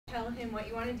tell him what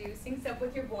you want to do, syncs up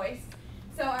with your voice.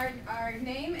 So our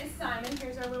name is Simon.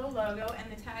 Here's our little logo,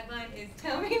 and the tagline is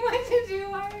 "Tell me what to do."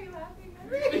 Why are you laughing?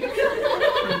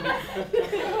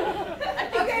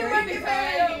 Okay, run your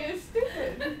video.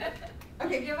 Stupid.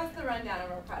 Okay, give us the rundown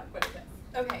of our product. What is this?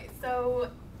 Okay, so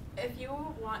if you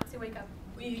want to wake up,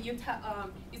 you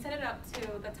set it up to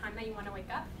the time that you want to wake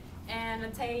up, and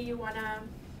let's say you want to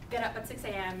get up at 6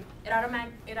 a.m. It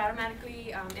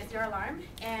automatically is your alarm,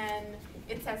 and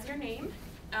it says your name,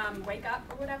 wake up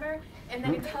or whatever, and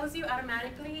then it tells you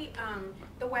automatically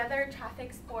the weather,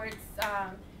 traffic, sports.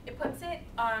 It puts it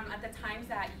at the times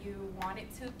that you want it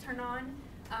to turn on.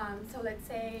 So let's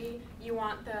say you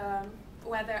want the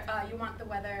weather.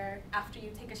 After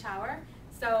you take a shower.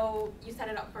 So you set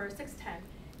it up for 6:10,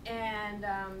 and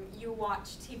you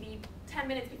watch TV 10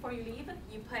 minutes before you leave.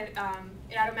 You put it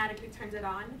automatically turns it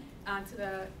on to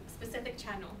the specific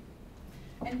channel.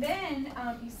 And then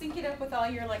you sync it up with all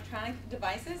your electronic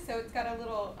devices. So it's got a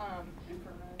little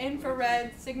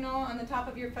infrared signal on the top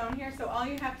of your phone here. So all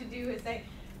you have to do is say,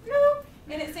 "Bloop,"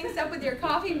 and it syncs up with your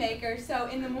coffee maker. So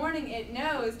in the morning, it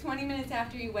knows 20 minutes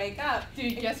after you wake up.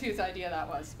 Dude, guess whose idea that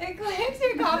was? It clicks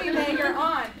your coffee maker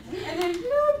on. And then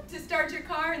bloop, to start your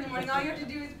car in the morning, all you have to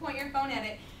do is point your phone at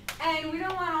it. And we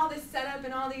don't want all this setup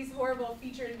and all these horrible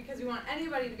features because we want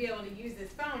anybody to be able to use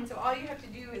this phone. So all you have to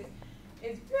do is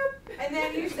bloop, and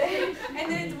then you say,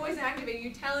 and then it's voice activated.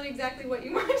 You tell it exactly what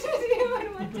you want to do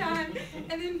at what time.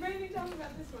 And then Brandy, tell me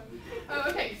about this one. Oh,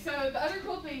 okay. So the other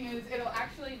cool thing is it'll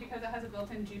actually, because it has a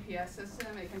built-in GPS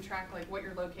system, it can track like what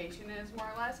your location is more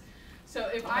or less. So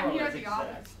if I'm here at the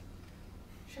office,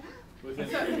 shut up.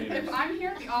 So if I'm here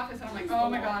at the office and I'm like, oh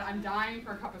my god, I'm dying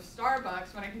for a cup of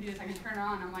Starbucks, what I can do is I can turn it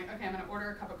on. I'm like, okay, I'm going to order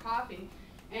a cup of coffee.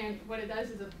 And what it does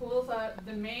is it pulls up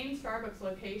the main Starbucks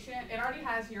location. It already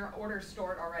has your order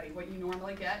stored already, what you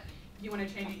normally get. If you want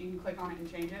to change it, you can click on it and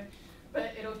change it.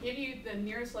 But it'll give you the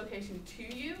nearest location to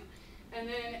you. And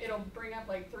then it'll bring up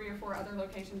like 3 or 4 other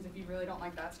locations if you really don't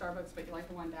like that Starbucks, but you like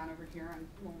the one down over here on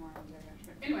Memorial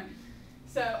Day. Anyway.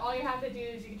 So all you have to do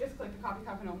is you can just click the coffee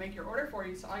cup and it'll make your order for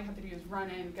you. So all you have to do is run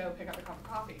in, go pick up a cup of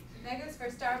coffee. That goes for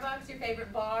Starbucks, your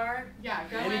favorite bar. Yeah,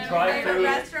 go Any in. Favorite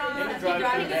restaurant. Any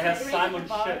drive-through that has Simon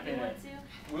Ship in it.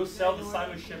 We'll sell the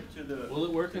Simon Ship to the. Will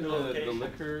it work in the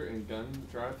liquor and gun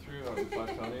drive-through on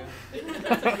Flatonia?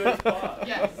 That's a good spot.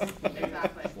 Yes,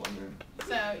 exactly.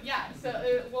 So yeah,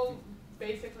 so we'll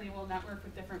network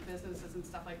with different businesses and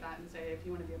stuff like that and say if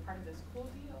you want to be a part of this cool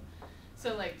deal.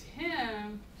 So like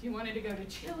Tim, if you wanted to go to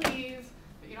Chili's,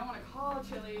 but you don't want to call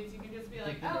Chili's, you can just be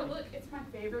like, oh look, it's my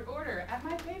favorite order at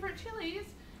my favorite Chili's,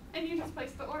 and you just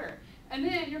place the order. And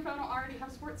then your phone will already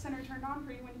have Sports Center turned on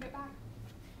for you when you get back.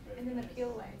 And then the peel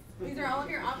away. These are all of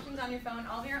your options on your phone,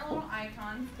 all of your little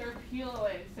icons. They're peel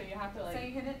away, so you have to like. So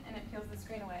you hit it and it peels the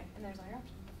screen away, and there's all your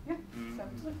options. Yeah. So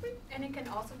And it can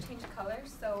also change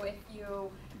colors. So if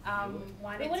you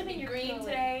want it to be green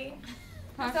today.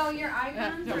 So your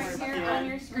icons right here on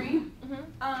your screen.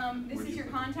 This is your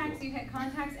contacts. You hit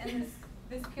contacts, and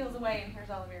this peels away, and here's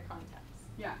all of your contacts.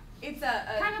 Yeah. It's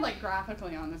a kind of like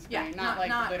graphically on the screen, yeah, not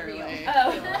literally. real.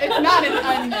 Oh. It's not an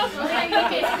onion.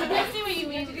 I see what you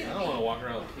mean. I don't want to walk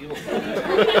around with peels.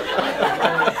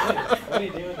 What are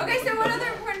you doing? Okay, so one other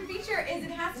important feature is it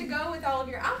has to go with all of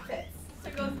your outfits. So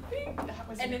it goes pink,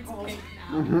 And it's cool. pink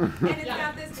now. and it's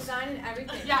got this design and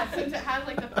everything. Yeah, since it has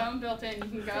like the phone built in, you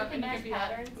can go up and you can be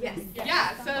like, Yes.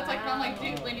 yeah, so it's like, I'm like,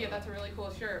 dude, Lydia, that's a really cool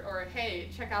shirt. Or, hey,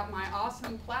 check out my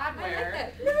awesome plaid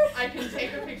wear. I can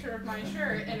take a picture of my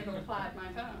shirt and it'll plaid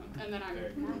my phone. And then I'm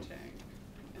matching.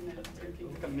 And then it's turkey.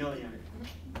 Like a million.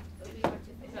 So,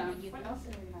 what else do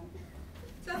we have?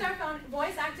 So it's our phone,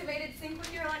 voice activated, sync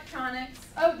with your electronics.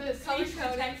 Oh, the Color speech to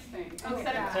coded. text thing. Oh,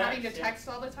 Instead yeah. of having to text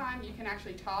all the time, you can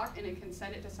actually talk, and it can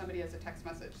send it to somebody as a text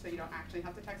message. So you don't actually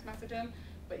have to text message them,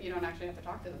 but you don't actually have to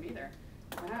talk to them either.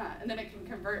 Yeah, and then it can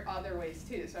convert other ways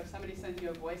too. So if somebody sends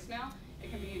you a voicemail, it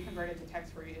can be converted to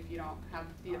text for you if you don't have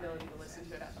the ability to listen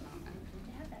to it at the moment.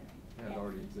 Yeah, it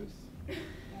already exists.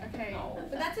 Okay.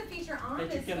 But that's a feature on That you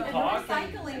this can phone. talk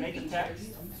Recycling and make a features.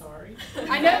 text. I'm sorry.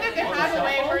 I know that they have a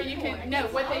way cell where phone? you can, no,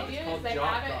 what they do is called they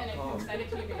have it and it jock.com. can send it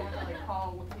to you, but you have to like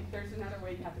call, there's another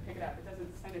way you have to pick it up. It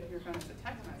doesn't send it to your phone as a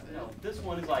text message. No, this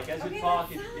one is like, as you Okay, talk,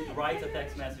 that's it fine. writes a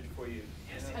text message for you.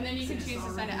 And then you can choose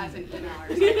to send it as an email or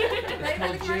something. Ready for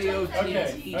the commercial?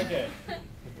 Okay, okay.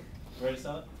 Ready to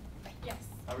sell it? Yes.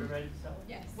 Are we ready to sell it?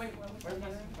 Yes. Wait, what was Where's that?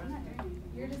 my- I'm not doing anything.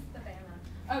 You're just the banner.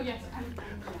 Oh, yes.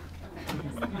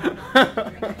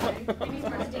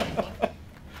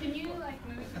 Can you like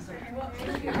move this around? Well,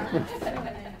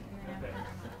 Okay.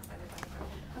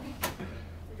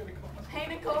 Hey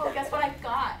Nicole, guess what I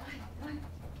got?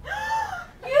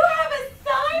 You have a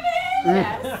Simon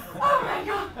Yes. Oh my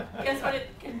god. Guess what it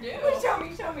can do? Show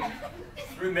me, show me.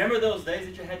 Remember those days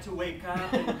that you had to wake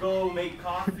up and go make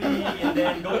coffee and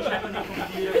then go check on your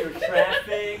computer, your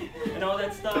traffic, and all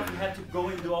that stuff? You had to go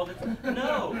and do all that.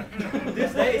 No.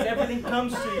 These days, everything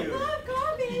comes to you. I love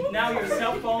coffee. Now your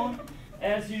cell phone,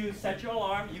 as you set your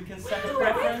alarm, you can set the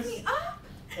preference.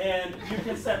 And you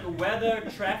can set the weather,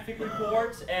 traffic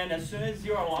reports, and as soon as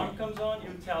your alarm comes on, you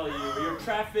tell you your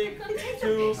traffic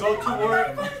to go to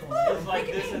work is like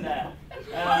this and that.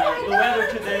 The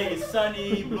weather today is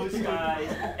sunny, blue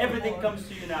skies, everything comes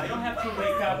to you now. You don't have to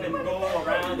wake up and go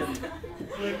around and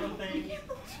click on things.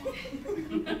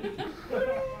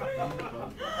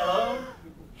 Hello?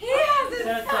 He has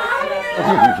a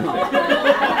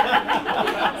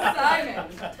Simon,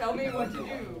 tell me what to do.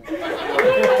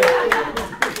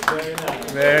 Very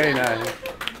nice. Very nice.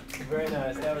 Very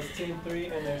nice. That was team 3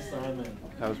 and there's Simon.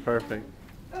 That was perfect.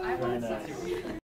 Very nice.